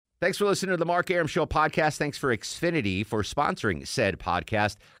Thanks for listening to the Mark Arum Show podcast. Thanks for Xfinity for sponsoring said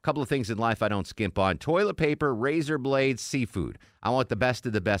podcast. A couple of things in life I don't skimp on. Toilet paper, razor blades, seafood. I want the best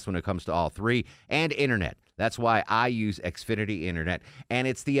of the best when it comes to all three. And internet. That's why I use Xfinity Internet. And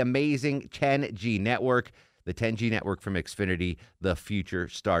it's the amazing 10G network. The 10G network from Xfinity. The future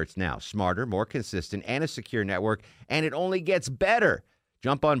starts now. Smarter, more consistent, and a secure network. And it only gets better.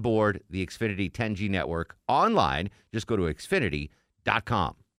 Jump on board the Xfinity 10G network online. Just go to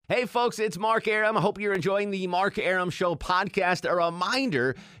Xfinity.com. Hey, folks, it's Mark Arum. I hope you're enjoying the Mark Arum Show podcast. A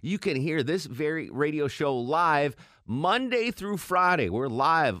reminder, you can hear this very radio show live Monday through Friday. We're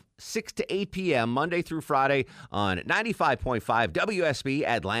live 6 to 8 p.m. Monday through Friday on 95.5 WSB,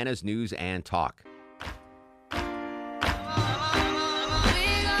 Atlanta's News and Talk.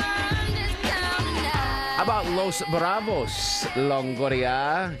 How about Los Bravos,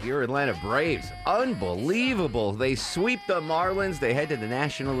 Longoria? Your Atlanta Braves. Unbelievable. They sweep the Marlins. They head to the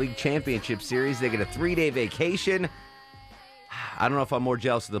National League Championship Series. They get a 3-day vacation. I don't know if I'm more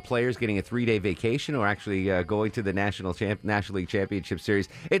jealous of the players getting a 3-day vacation or actually going to the National League Championship Series.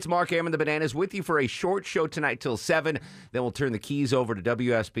 It's Mark Arum and the Bananas with you for a short show tonight till 7. Then we'll turn the keys over to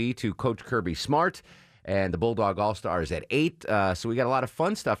WSB to Coach Kirby Smart. And the Bulldog All-Stars at 8. So we got a lot of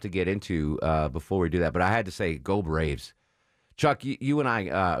fun stuff to get into before we do that. But I had to say, go Braves. Chuck, you and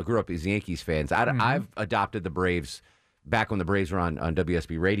I grew up as Yankees fans. I've adopted the Braves back when the Braves were on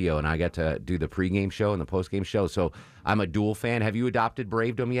WSB Radio, and I got to do the pregame show and the postgame show. So I'm a dual fan. Have you adopted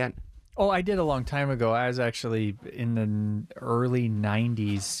Bravedom yet? Oh, I did a long time ago. I was actually in the early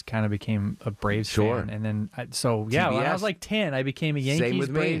 90s, kind of became a Braves fan. And then, when I was like 10, I became a Yankees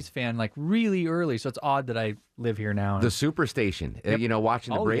Braves fan, like really early. So it's odd that I live here now. The Superstation,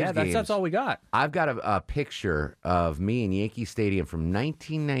 watching the Braves games. That's all we got. I've got a picture of me in Yankee Stadium from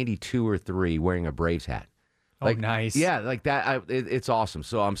 1992 or 3 wearing a Braves hat. Nice. Yeah, like that. It's awesome.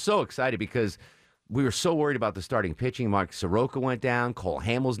 So I'm so excited because we were so worried about the starting pitching. Mark Soroka went down. Cole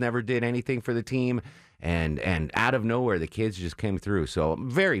Hamels never did anything for the team. And out of nowhere, the kids just came through. So I'm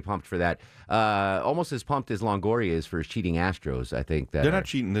very pumped for that. Almost as pumped as Longoria is for his cheating Astros, I think. They're not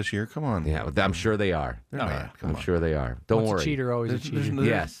cheating this year. Come on. Yeah, I'm sure they are. They're not. I'm sure they are. Don't worry. A cheater, always a cheater.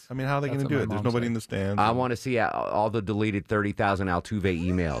 Yes. I mean, how are they going to do it? There's nobody in the stands. I want to see all the deleted 30,000 Altuve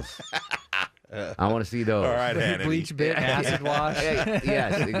emails. I want to see those. All right, Hannity. Bleach bit, acid wash.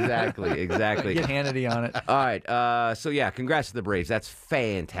 Yes, exactly. Get Hannity on it. All right, congrats to the Braves. That's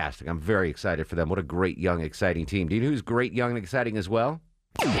fantastic. I'm very excited for them. What a great, young, exciting team. Do you know who's great, young, and exciting as well?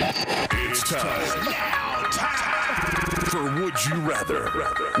 It's time. Now, time for Would You Rather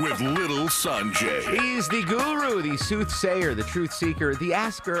with Little Sanjay. He's the guru, the soothsayer, the truth seeker, the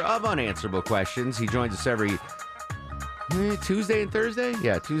asker of unanswerable questions. He joins us every Tuesday and Thursday?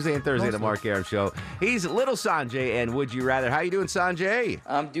 Yeah, Tuesday and Thursday, the Mark Arum Show. He's Little Sanjay and Would You Rather. How you doing, Sanjay?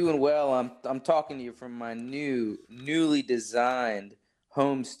 I'm doing well. I'm talking to you from my newly designed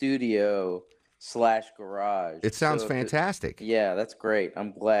home studio / garage. It sounds fantastic. Yeah, that's great.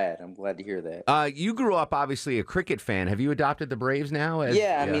 I'm glad to hear that. You grew up obviously a cricket fan. Have you adopted the Braves now?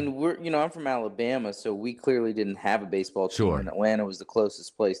 I mean, I'm from Alabama, so we clearly didn't have a baseball team. Sure. And Atlanta was the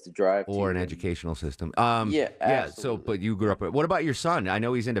closest place to drive to. Or an educational system. Absolutely. So, but you grew up. What about your son? I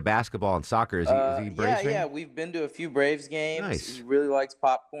know he's into basketball and soccer. Is he Braves fan? Yeah, we've been to a few Braves games. Nice. He really likes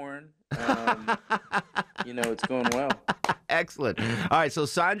popcorn. It's going well. Excellent. All right, so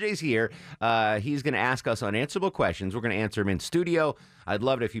Sanjay's here. He's going to ask us unanswerable questions. We're going to answer them in studio. I'd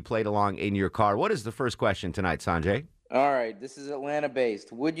love it if you played along in your car. What is the first question tonight, Sanjay? All right, this is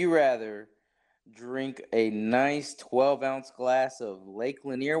Atlanta-based. Would you rather drink a nice 12-ounce glass of Lake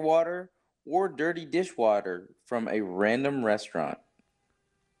Lanier water or dirty dishwater from a random restaurant?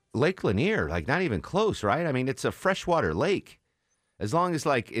 Lake Lanier, not even close, right? I mean, it's a freshwater lake. As long as,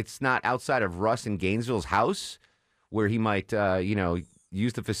 it's not outside of Russ and Gainesville's house where he might,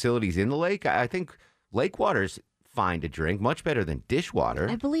 use the facilities in the lake, I think lake water's fine to drink, much better than dishwater.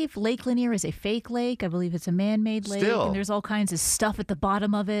 I believe Lake Lanier is a fake lake. I believe it's a man-made lake. Still. And there's all kinds of stuff at the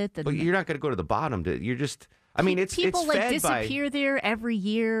bottom of it. But you're not going to go to the bottom. You're just... I mean, it's people fed disappear there every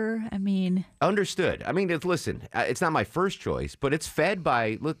year. I mean, understood. I mean, listen, it's not my first choice, but it's fed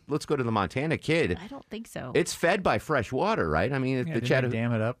by. Let's go to the Montana Kid. I don't think so. It's fed by fresh water, right? I mean, the Chattahoochee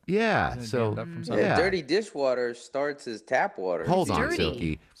dam it up. Yeah, so Dirty dishwater starts as tap water. Hold on, dirty.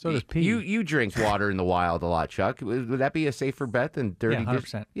 Silky. So does pee. You drink water in the wild a lot, Chuck. Would that be a safer bet than dirty? Yeah,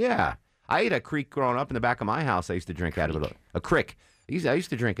 100%. Yeah, I ate a creek growing up in the back of my house. I used to drink out of it. A creek. I used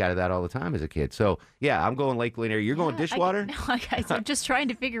to drink out of that all the time as a kid. So, yeah, I'm going Lake Lanier. You're going dishwater? I'm just trying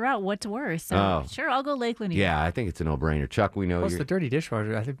to figure out what's worse. So sure, I'll go Lake Lanier. Yeah, I think it's a no-brainer. Chuck, we know Plus the dirty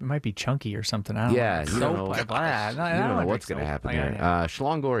dishwater, I think it might be chunky or something. I don't know. You don't know. You don't know what's going to happen there.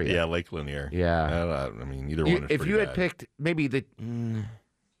 Schlongoria. Yeah, Lake Lanier. Yeah. I mean, either one is if you had bad. picked maybe the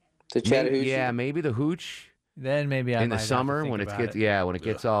Chattahoochee? maybe the hooch. Then maybe I in the summer when it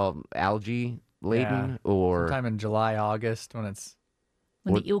gets all algae laden, or sometime in July, August when it's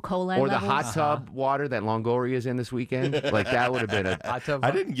when the E. coli or the levels. hot tub water that Longoria is in this weekend. Like that would have been a hot tub.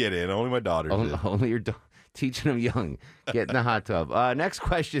 I didn't get in. Only my daughter did. Only your teaching them young. Get in the hot tub. Next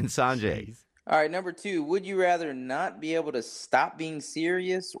question, Sanjay. Jeez. All right, number 2. Would you rather not be able to stop being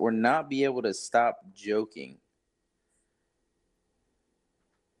serious or not be able to stop joking?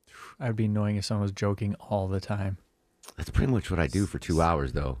 I'd be annoying if someone was joking all the time. That's pretty much what I do for 2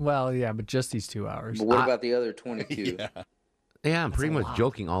 hours, though. Well, yeah, but just these 2 hours. But what about the other 22? Yeah, I'm pretty much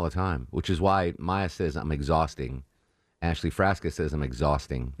joking all the time, which is why Maya says I'm exhausting. Ashley Frasca says I'm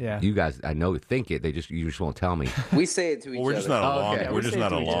exhausting. Yeah. You guys, I know, think it. You just won't tell me. We say it to each other. We're just not along. okay. We're just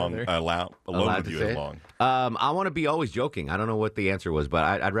not along alone with you as long. I want to be always joking. I don't know what the answer was, but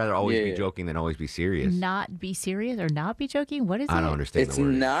I'd rather always be joking than always be serious. Not be serious or not be joking? What is it? I don't understand It's the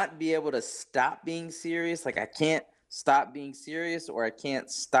word. not be able to stop being serious. Like I can't stop being serious or I can't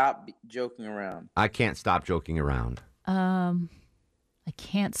stop joking around. I can't stop joking around. I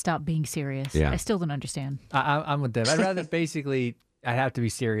can't stop being serious. Yeah. I still don't understand. I'm with them. I'd rather basically, I'd have to be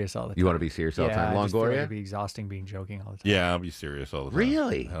serious all the time. You want to be serious all the time? I just feel like Longoria? it'd be exhausting being joking all the time. Yeah, I'll be serious all the time.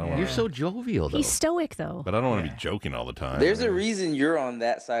 Really? I don't wanna- You're so jovial, though. He's stoic, though. But I don't want to be joking all the time. There's a reason you're on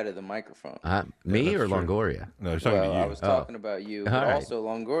that side of the microphone. Me or that's true. Longoria? No, he's talking Well, to you. I was talking about you, but All right. also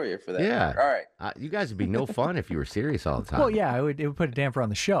Longoria for that. Yeah. matter. All right. You guys would be no fun if you were serious all the time. Well, yeah, it would put a damper on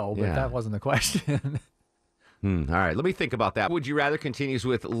the show, but Yeah. that wasn't the question. All right, let me think about that. Would you rather continues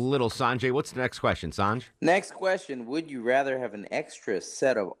with little Sanjay? What's the next question, Sanj? Next question. Would you rather have an extra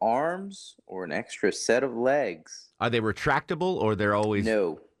set of arms or an extra set of legs? Are they retractable or they're always...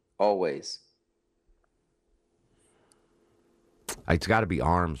 No, always. It's got to be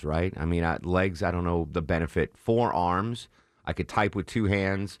arms, right? I mean, legs, I don't know the benefit. 4 arms. I could type with 2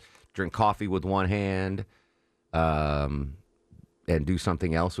 hands, drink coffee with 1 hand, and do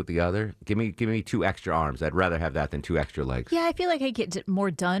something else with the other. Give me 2 extra arms. I'd rather have that than 2 extra legs. Yeah, I feel like I get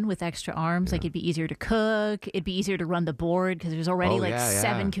more done with extra arms. Like it'd be easier to cook. It'd be easier to run the board because there's already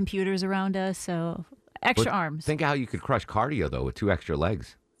 7 computers around us. So extra arms. Think how you could crush cardio, though, with 2 extra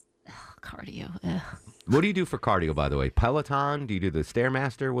legs. Cardio. Ugh. What do you do for cardio, by the way? Peloton? Do you do the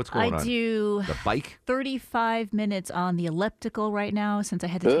Stairmaster? What's going on? I do the bike? 35 minutes on the elliptical right now since I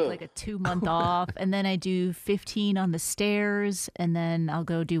had to take like a 2-month off. And then I do 15 on the stairs. And then I'll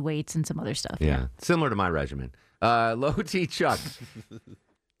go do weights and some other stuff. Yeah. Similar to my regimen. Low T Chuck.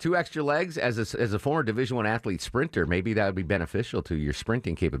 2 extra legs as a former Division I athlete sprinter. Maybe that would be beneficial to your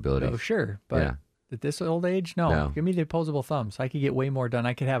sprinting capabilities. Oh, sure. But at this old age, no. Give me the opposable thumbs. I could get way more done.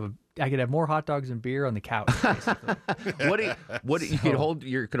 I could have more hot dogs and beer on the couch.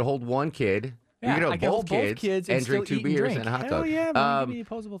 You could hold 1 kid. Yeah, you could hold both kids and drink 2 beers and a hot dog. Oh yeah, but give me the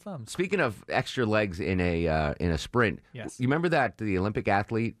opposable thumbs. Speaking of extra legs in a sprint, yes. You remember the Olympic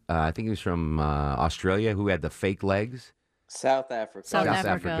athlete? I think he was from Australia who had the fake legs. South Africa. South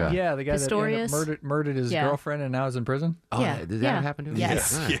Africa. Yeah, the guy Pistorius? that murdered his girlfriend and now is in prison. Oh, Yeah. Did that happen to him?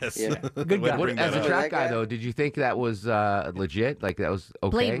 Yes. Yes. Yeah. Good guy. As a track guy, though, did you think that was legit? Like that was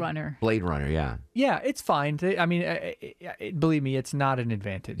okay? Blade Runner. Blade Runner, yeah. Yeah, it's fine. I mean, believe me, it's not an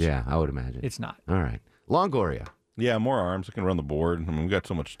advantage. Yeah, I would imagine. It's not. All right. Longoria. Yeah, more arms. I can run the board. I mean, we've got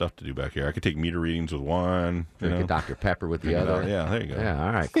so much stuff to do back here. I could take meter readings with one. Drink a Dr. Pepper with the other. Yeah, there you go. Yeah,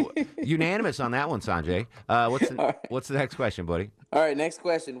 all right. Cool. Unanimous on that one, Sanjay. What's the next question, buddy? All right, next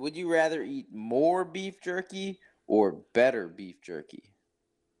question. Would you rather eat more beef jerky or better beef jerky?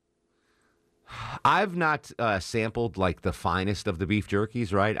 I've not sampled like the finest of the beef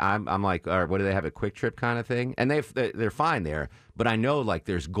jerkies, right? I'm like, all right, what do they have at Quick Trip kind of thing? And they're fine there, but I know like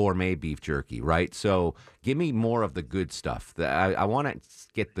there's gourmet beef jerky, right? So give me more of the good stuff. I want to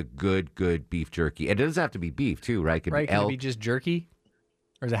get the good beef jerky. It doesn't have to be beef too, right? Can it be just jerky,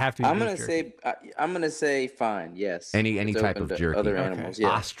 or does it have to be? I'm gonna say fine. Yes. Any type of jerky. Other animals. Yeah.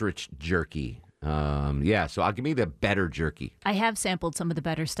 Ostrich jerky. Yeah, so I'll give me the better jerky. I have sampled some of the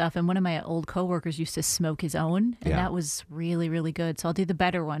better stuff, and one of my old coworkers used to smoke his own, and that was really, really good. So I'll do the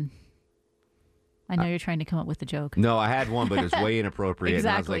better one. I know you're trying to come up with the joke. No, I had one, but it was way inappropriate.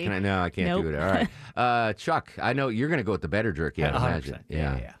 Exactly. And I was like, I can't do it. All right. Chuck, I know you're going to go with the better jerky, I imagine.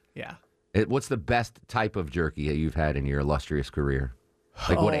 Yeah. What's the best type of jerky that you've had in your illustrious career?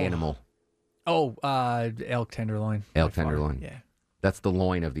 Like what animal? Oh, elk tenderloin. Elk tenderloin. Yeah. That's the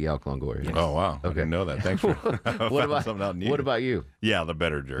loin of the elk Longoria. Yes. Oh, wow. Okay. I didn't know that. Thanks for what about you? Yeah, the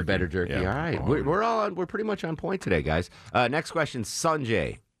better jerky. The better jerky. Yeah. All right. We're pretty much on point today, guys. Next question,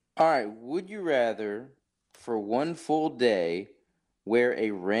 Sanjay. All right. Would you rather, for one full day, wear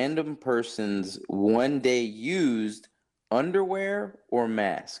a random person's one day used underwear or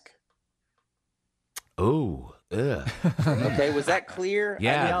mask? Oh, okay, was that clear?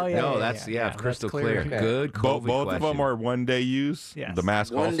 That's crystal clear. Okay. Good COVID Both question. of them are one day use? Yes. The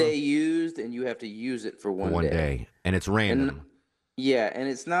mask one also? day used, and you have to use it for one day. And it's random. And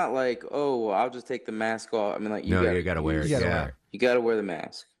it's not like, I'll just take the mask off. I mean, like, you got to wear it. You got to wear the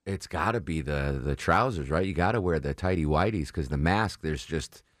mask. It's got to be the trousers, right? You got to wear the tighty whities because the mask, there's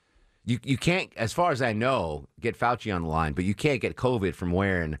just you can't, as far as I know, get Fauci on the line, but you can't get COVID from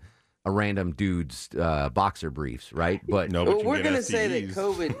wearing a random dude's boxer briefs, right? But we're going to say that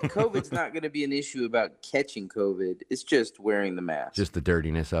COVID's not going to be an issue about catching COVID. It's just wearing the mask. Just the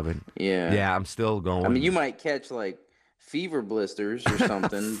dirtiness of it. Yeah. Yeah, I'm still going. I mean, you might catch like fever blisters or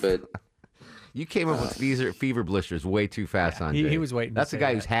something, but you came up with fever blisters way too fast, Sanjay. He was waiting. That's the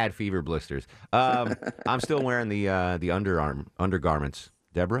guy who's had fever blisters. I'm still wearing the undergarments.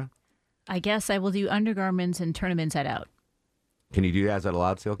 Deborah? I guess I will do undergarments and turn them inside out. Can you do that? Is that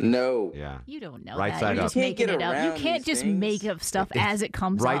allowed, Silky? No. Yeah. You don't know right that. Side You're up. just making it up. You can't just make up stuff as it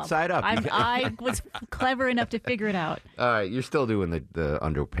comes right up. Side up. I was clever enough to figure it out. All right, you're still doing the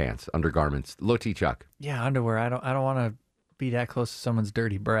underpants, undergarments. Low-T Chuck. Yeah, underwear. I don't want to be that close to someone's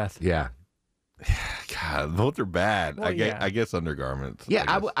dirty breath. Yeah. God, both are bad. Well, I guess undergarments. Yeah,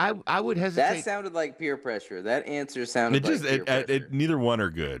 I would hesitate. That sounded like peer pressure. That answer sounded like peer pressure. Neither one are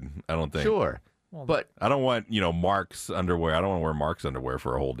good, I don't think. Sure. Well, but I don't want, Mark's underwear. I don't want to wear Mark's underwear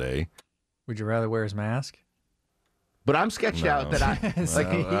for a whole day. Would you rather wear his mask? But I'm sketched out that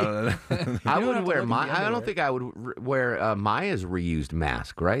I wouldn't wear I don't think I would wear Maya's reused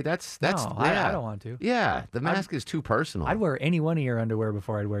mask, right? That's no, I don't want to. Yeah, the mask is too personal. I'd wear any one of your underwear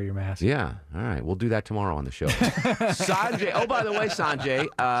before I'd wear your mask. Yeah, all right, we'll do that tomorrow on the show. Sanjay, oh, by the way, Sanjay,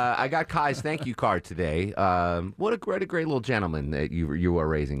 I got Kai's thank you card today. What a great little gentleman that you are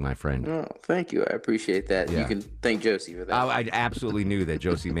raising, my friend. Oh, thank you. I appreciate that. Yeah. You can thank Josie for that. I absolutely knew that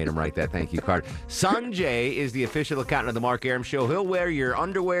Josie made him write that thank you card. Sanjay is the official accountant of the Mark Arum Show. He'll wear your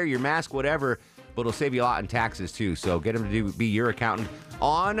underwear, your mask, whatever, but it'll save you a lot in taxes too. So get him to be your accountant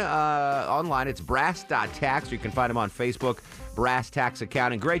online. It's brass.tax. You can find him on Facebook, Brass Tax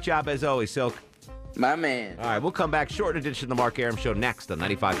Accounting. Great job as always, Silk. My man. All right, we'll come back. Short edition of the Mark Arum Show next on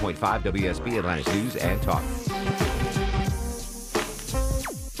 95.5 WSB Atlantic News and Talk.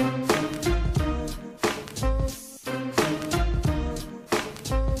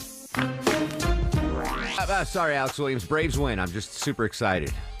 Sorry, Alex Williams. Braves win. I'm just super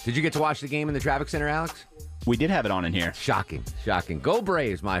excited. Did you get to watch the game in the Traffic Center, Alex? We did have it on in here. Shocking. Go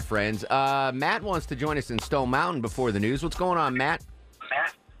Braves, my friends. Matt wants to join us in Stone Mountain before the news. What's going on, Matt?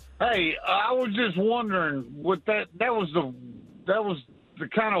 Hey, I was just wondering, that was the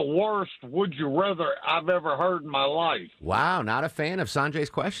kind of worst would you rather I've ever heard in my life. Wow, not a fan of Sanjay's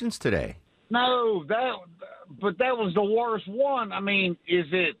questions today. No, but that was the worst one. I mean, is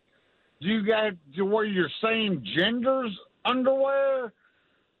it? Do you guys wear your same gender's underwear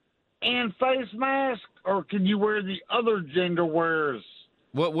and face mask, or can you wear the other gender wears?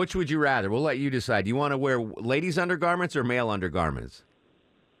 Which would you rather? We'll let you decide. Do you want to wear ladies' undergarments or male undergarments?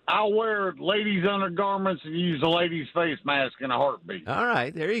 I'll wear ladies' undergarments and use a lady's face mask in a heartbeat. All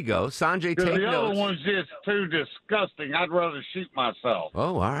right, there you go. Sanjay, take notes. The other one's just too disgusting. I'd rather shoot myself.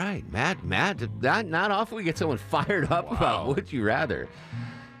 Oh, all right. Matt, not often we get someone fired up about would you rather.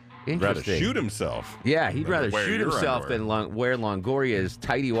 Interesting. Rather shoot himself. Yeah, he'd rather shoot himself than wear Longoria's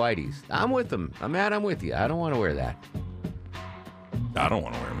tighty whities. I'm with him. Matt, I'm with you. I don't want to wear that. I don't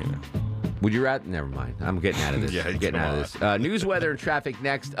want to wear them either. Would you rather? Never mind. I'm getting out of this. News, weather, and traffic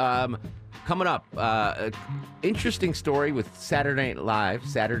next. Coming up, interesting story with Saturday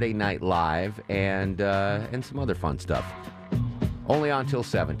Night Live, and some other fun stuff. Only on till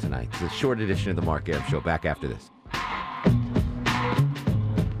 7 tonight. It's a short edition of the Mark Arum Show. Back after this.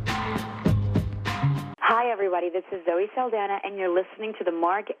 Hi, everybody. This is Zoe Saldana, and you're listening to The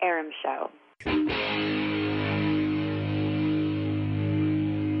Mark Arum Show.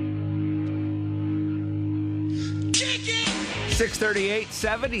 6:38,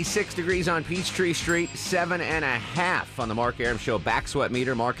 76 degrees on Peachtree Street, 7.5 on the Mark Arum Show back sweat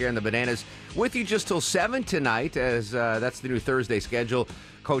meter. Mark Arum, the Bananas, with you just till 7 tonight, as that's the new Thursday schedule.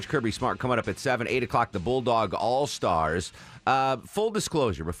 Coach Kirby Smart coming up at 7, 8 o'clock, the Bulldog All-Stars. Full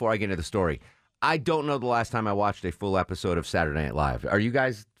disclosure, before I get into the story, I don't know the last time I watched a full episode of Saturday Night Live. Are you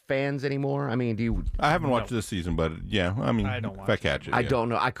guys fans anymore? I mean, do you? I haven't watched this season, but yeah, I mean, if I catch it, I don't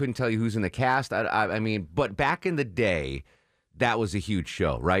know. I couldn't tell you who's in the cast. I mean, but back in the day, that was a huge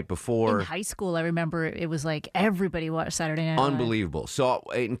show, right? Before in high school, I remember it was like everybody watched Saturday Night Live. Unbelievable. So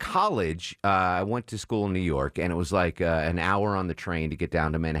in college, I went to school in New York, and it was like an hour on the train to get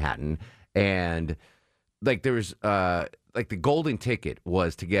down to Manhattan, and like there was like the golden ticket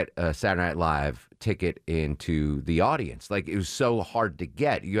was to get a Saturday Night Live ticket into the audience. Like it was so hard to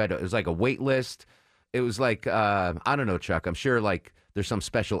get. It was like a wait list. It was like I don't know, Chuck. I'm sure like there's some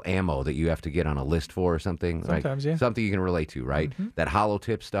special ammo that you have to get on a list for or something. Sometimes, yeah. Something you can relate to, right? Mm-hmm. That hollow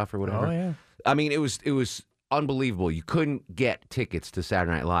tip stuff or whatever. Oh yeah. I mean, it was unbelievable. You couldn't get tickets to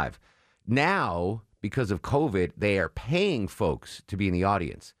Saturday Night Live. Now, because of COVID, they are paying folks to be in the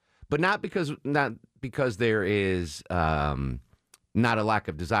audience, but not because there is not a lack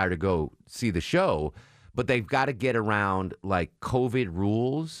of desire to go see the show, but they've got to get around like COVID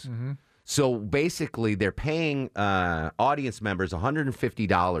rules. Mm-hmm. So basically, they're paying audience members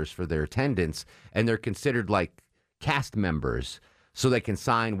 $150 for their attendance, and they're considered like cast members, so they can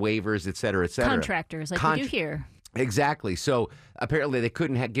sign waivers, et cetera, et cetera. Contractors, like we do here. Exactly. So apparently, they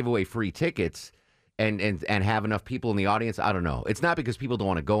couldn't give away free tickets and have enough people in the audience. I don't know. It's not because people don't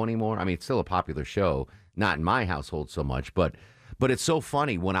want to go anymore. I mean, it's still a popular show, not in my household so much, but it's so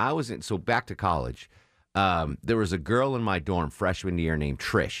funny. When I was back to college, there was a girl in my dorm freshman year named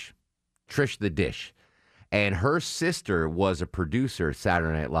Trish the Dish, and her sister was a producer at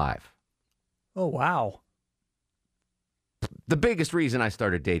Saturday Night Live. Oh, wow. The biggest reason I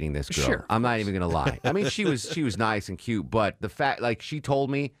started dating this girl, sure, I'm not even going to lie. I mean, she was nice and cute, but the fact, like, she told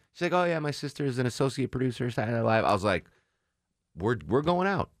me, she's like, oh, yeah, my sister is an associate producer at Saturday Night Live. I was like, we're going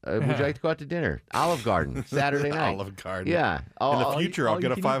out. Would you like to go out to dinner? Olive Garden, Saturday night. Olive Garden. Yeah. In the future, I'll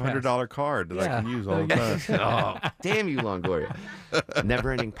get a $500 card that I can use all the time. Oh, damn you, Longoria.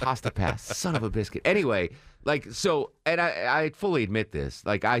 Never-ending pasta pass. Son of a biscuit. Anyway, like, so, and I fully admit this.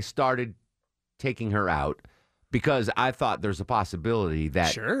 Like, I started taking her out because I thought there's a possibility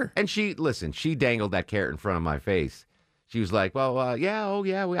that. Sure. And she dangled that carrot in front of my face. She was like, well, I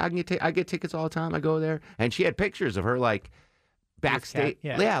get tickets all the time. I go there. And she had pictures of her, like, backstage.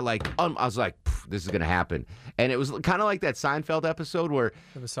 Yeah, like, I was like, this is going to happen. And it was kind of like that Seinfeld episode where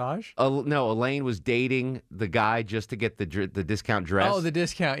the massage? Elaine was dating the guy just to get the discount dress. Oh, the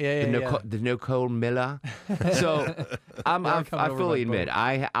discount. The Nicole Miller. So I fully admit,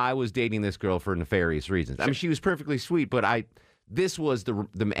 I was dating this girl for nefarious reasons. I mean, she was perfectly sweet, but this was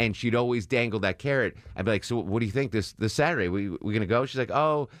the and she'd always dangle that carrot. I'd be like, so what do you think this Saturday? We going to go? She's like,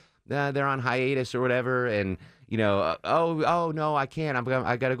 oh, they're on hiatus or whatever. And you know, oh no, I can't.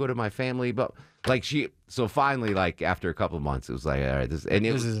 I got to go to my family. But like so finally, like after a couple of months, it was like, all right, this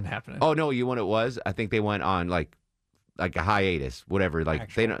isn't happening. Oh no, you know what it was? I think they went on like a hiatus, whatever. Like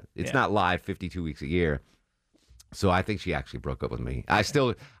it's not live 52 weeks a year. So I think she actually broke up with me. I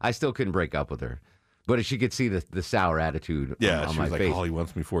still couldn't break up with her. But if she could see the sour attitude on my face. Like, all he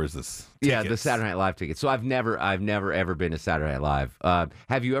wants me for is this tickets. Yeah, the Saturday Night Live ticket. So I've never ever been to Saturday Night Live.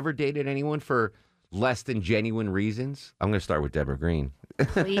 Have you ever dated anyone for less than genuine reasons? I'm going to start with Deborah Green.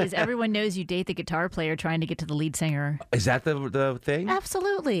 Please, everyone knows you date the guitar player trying to get to the lead singer. Is that the thing?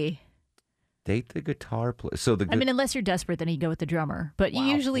 Absolutely. Date the guitar player. I mean, unless you're desperate, then you go with the drummer. But you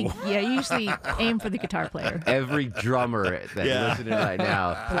usually aim for the guitar player. Every drummer that's listening right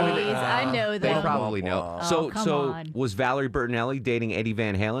now. Please, I know them. They probably know. So was Valerie Bertinelli dating Eddie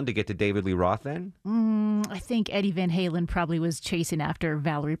Van Halen to get to David Lee Roth then? I think Eddie Van Halen probably was chasing after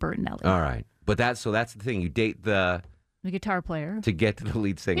Valerie Bertinelli. All right. But that's the thing. You date the guitar player to get to the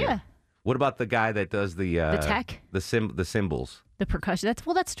lead singer. Yeah. What about the guy that does the tech? The cymbals? The percussion.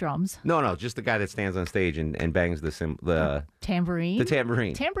 That's drums. No, just the guy that stands on stage and bangs the tambourine. The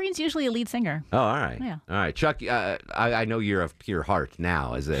tambourine. Tambourine's usually a lead singer. Oh, all right. Yeah. All right, Chuck. I know you're of pure heart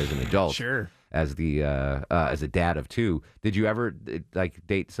now as an adult. Sure. As a dad of two, did you ever like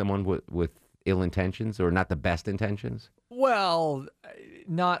date someone with ill intentions or not the best intentions? Well,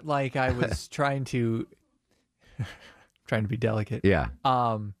 not like I was trying to be delicate. Yeah.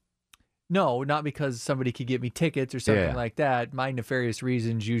 No, not because somebody could get me tickets or something like that. My nefarious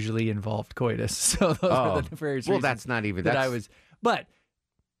reasons usually involved coitus. So those are the nefarious reasons. Well, that's not even that I was. But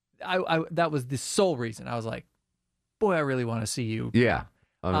I that was the sole reason. I was like, boy, I really want to see you. Yeah.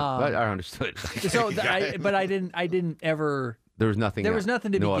 I understood. So, but I didn't ever. There was nothing. There was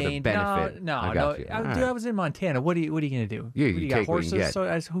nothing to be gained. Benefit. No. Dude, I was in Montana. What are you gonna do? Yeah, you got horses.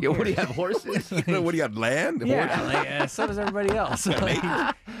 What do you have horses? What do you got? Land? Yeah, so does everybody else.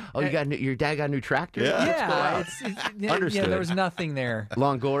 Oh, your dad got a new tractor? Yeah. Understood. Yeah, there was nothing there.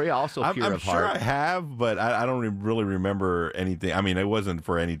 Longoria, also pure I'm of sure heart. I have, but I don't really remember anything. I mean, it wasn't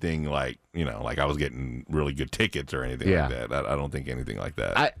for anything like, like I was getting really good tickets or anything like that. I don't think anything like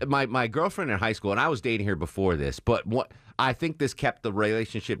that. My girlfriend in high school, and I was dating her before this, but I think this kept the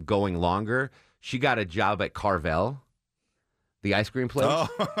relationship going longer. She got a job at Carvel, the ice cream place. Oh,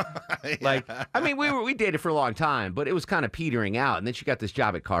 Like, I mean, we dated for a long time, but it was kind of petering out. And then she got this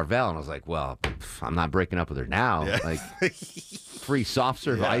job at Carvel, and I was like, well, I'm not breaking up with her now. Yeah. Like, free soft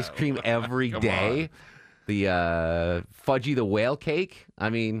serve ice cream every day. The Fudgy the Whale Cake. I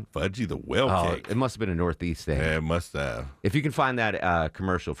mean, Fudgy the Whale Cake. It must have been a Northeast thing. Yeah, it must have. If you can find that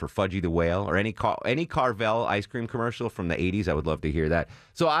commercial for Fudgy the Whale or any Carvel ice cream commercial from the 80s, I would love to hear that.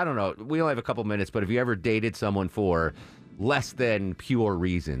 So I don't know. We only have a couple minutes, but have you ever dated someone for less than pure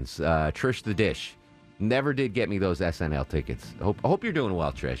reasons? Trish the Dish never did get me those SNL tickets. I hope you're doing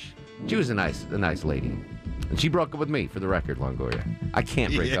well, Trish. She was a nice lady. And she broke up with me, for the record, Longoria. I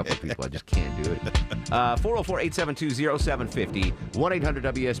can't break up with people. I just can't do it. 404-872-0750,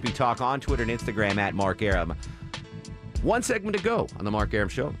 1-800-WSB-TALK, on Twitter and Instagram at Mark Arum. One segment to go on The Mark Arum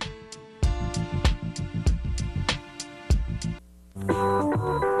Show.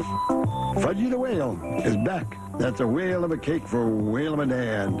 Fudgy the Whale is back. That's a whale of a cake for a whale of a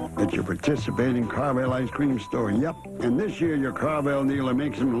dad at your participating Carvel ice cream store. Yep, and this year your Carvel dealer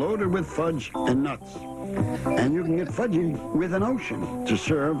makes them loaded with fudge and nuts. And you can get Fudgy with an ocean to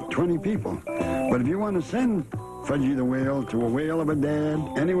serve 20 people. But if you want to send Fudgy the Whale to a whale of a dad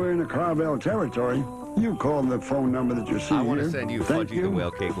anywhere in the Carvel territory, you call the phone number that you see here. I want to send you Fudgy the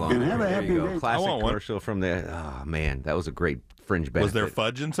Whale Cake, Longoria. And have a happy day. Classic commercial from the... Oh, man, that was a great fringe benefit. Was there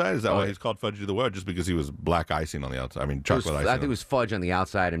fudge inside? Is that why he's called Fudgy the Whale? Just because he was black icing on the outside? I mean, chocolate icing. I think it was fudge on the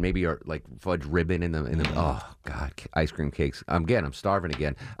outside and maybe like fudge ribbon in the. Oh God, ice cream cakes. I'm starving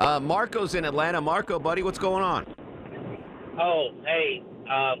again. Marco's in Atlanta. Marco, buddy, what's going on? Oh, hey,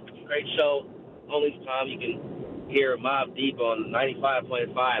 great show. Only time you can hear Mobb Deep on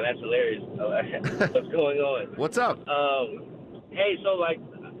 95.5. That's hilarious. What's going on? What's up? Hey, so like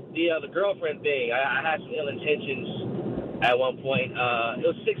the girlfriend thing, I had some ill intentions at one point. It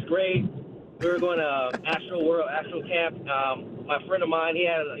was 6th grade. We were going to Astro Camp. My friend of mine, he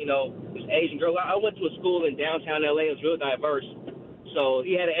had, this Asian girl. I went to a school in downtown LA. It was real diverse. So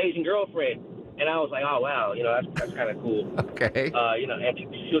he had an Asian girlfriend. And I was like, oh, wow, that's kind of cool. Okay. And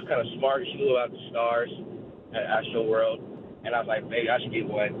she was kind of smart. She knew about the stars at Astro World. And I was like, maybe I should get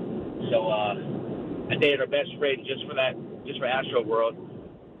one. So I dated her best friend just for Astro World.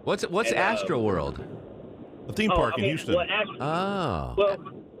 What's Astro World? A theme park in Houston.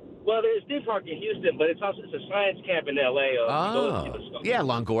 Well, there's a theme park in Houston, but it's a science camp in L.A. Yeah,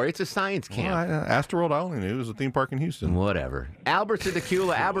 Longoria. It's a science camp. Well, Astroworld, I only knew it was a theme park in Houston. Whatever. Albert's in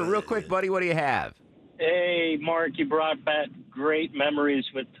Tequila. Albert, real quick, buddy, what do you have? Hey, Mark, you brought back great memories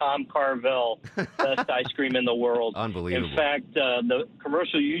with Tom Carvel, best ice cream in the world. Unbelievable. In fact, the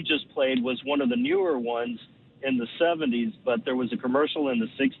commercial you just played was one of the newer ones in the 70s, but there was a commercial in the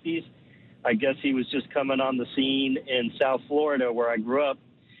 60s. I guess he was just coming on the scene in South Florida, where I grew up,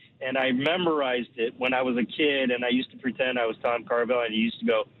 and I memorized it when I was a kid, and I used to pretend I was Tom Carvel, and he used to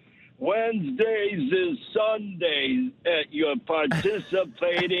go, Wednesdays is Sundays at your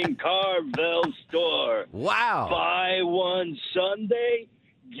participating Carvel store. Wow. Buy one Sunday,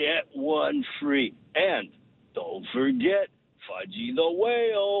 get one free. And don't forget, Fudgy the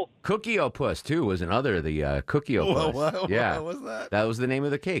Whale. Cookie-O-Puss, too, was another of the Cookie-O-Puss. What was that? That was the name of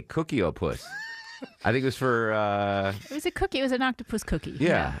the cake, Cookie-O-Puss. I think it was for... It was a cookie. It was an octopus cookie.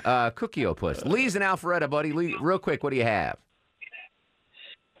 Yeah. Cookie-O-Puss. Lee's in Alpharetta, buddy. Lee, real quick, what do you have?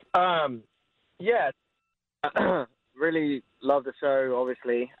 Really love the show,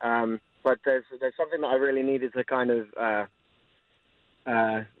 obviously. But there's something that I really needed to kind of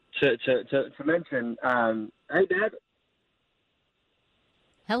to mention. Hey, Dad.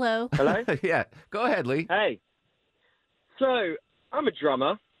 Hello. Hello? Yeah. Go ahead, Lee. Hey. So, I'm a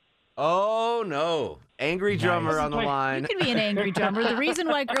drummer. Oh, no. Angry drummer on the line. You can be an angry drummer. The reason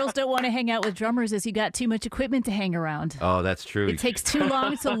why girls don't want to hang out with drummers is you got too much equipment to hang around. Oh, that's true. It takes too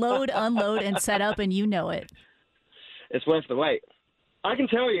long to load, unload, and set up, and you know it. It's worth the wait. I can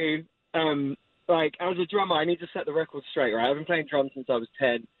tell you, as a drummer, I need to set the record straight, right? I've been playing drums since I was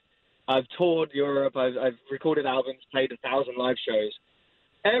 10. I've toured Europe. I've recorded albums, played 1,000 live shows.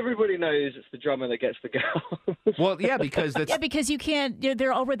 Everybody knows it's the drummer that gets the girl. Well, yeah, because that's... Yeah, because you can't...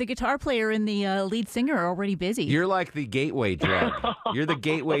 They're already... The guitar player and the lead singer are already busy. You're like the gateway drug. You're the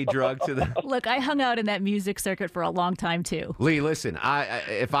gateway drug to the... Look, I hung out in that music circuit for a long time, too. Lee, listen,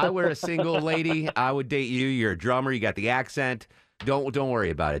 if I were a single lady, I would date you. You're a drummer. You got the accent. Don't worry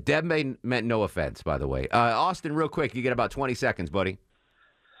about it. Deb meant no offense, by the way. Austin, real quick, you get about 20 seconds, buddy.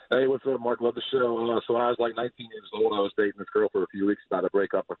 Hey, what's up, Mark? Love the show. So when I was like 19 years old, I was dating this girl for a few weeks. About to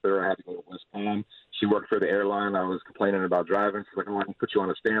break up with her. I had to go to West Palm. She worked for the airline. I was complaining about driving. She's like, oh, I can put you on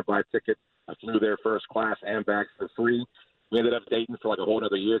a standby ticket. I flew there first class and back for free. We ended up dating for like a whole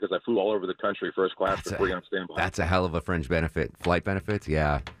other year because I flew all over the country first class for free on standby. That's a hell of a fringe benefit. Flight benefits,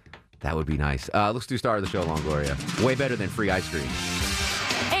 yeah. That would be nice. Let's do star of the show, Longoria. Way better than free ice cream.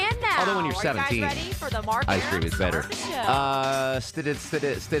 And now, although when you're 17, you guys ready for the Mark ice cream is better.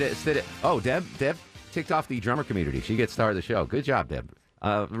 Oh, Deb ticked off the drummer community. She gets star of the show. Good job, Deb.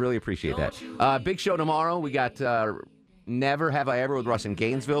 Really appreciate that. Big show tomorrow. We got Never Have I Ever with Russ in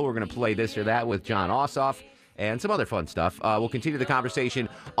Gainesville. We're going to play This or That with John Ossoff. And some other fun stuff. We'll continue the conversation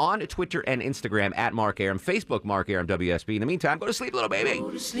on Twitter and Instagram at Mark Arum, Facebook Mark Arum WSB. In the meantime, go to sleep, little baby. Go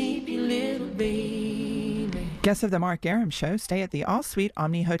to sleep, you little baby. Guests of the Mark Arum Show stay at the All Suite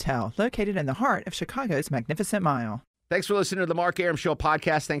Omni Hotel, located in the heart of Chicago's Magnificent Mile. Thanks for listening to the Mark Arum Show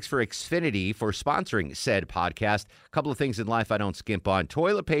podcast. Thanks for Xfinity for sponsoring said podcast. A couple of things in life I don't skimp on.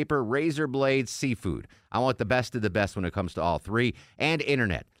 Toilet paper, razor blades, seafood. I want the best of the best when it comes to all three. And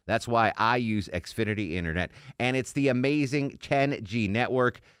internet. That's why I use Xfinity Internet. And it's the amazing 10G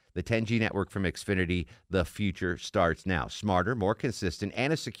network. The 10G network from Xfinity. The future starts now. Smarter, more consistent,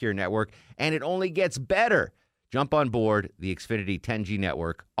 and a secure network. And it only gets better. Jump on board the Xfinity 10G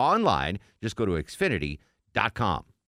network online. Just go to Xfinity.com.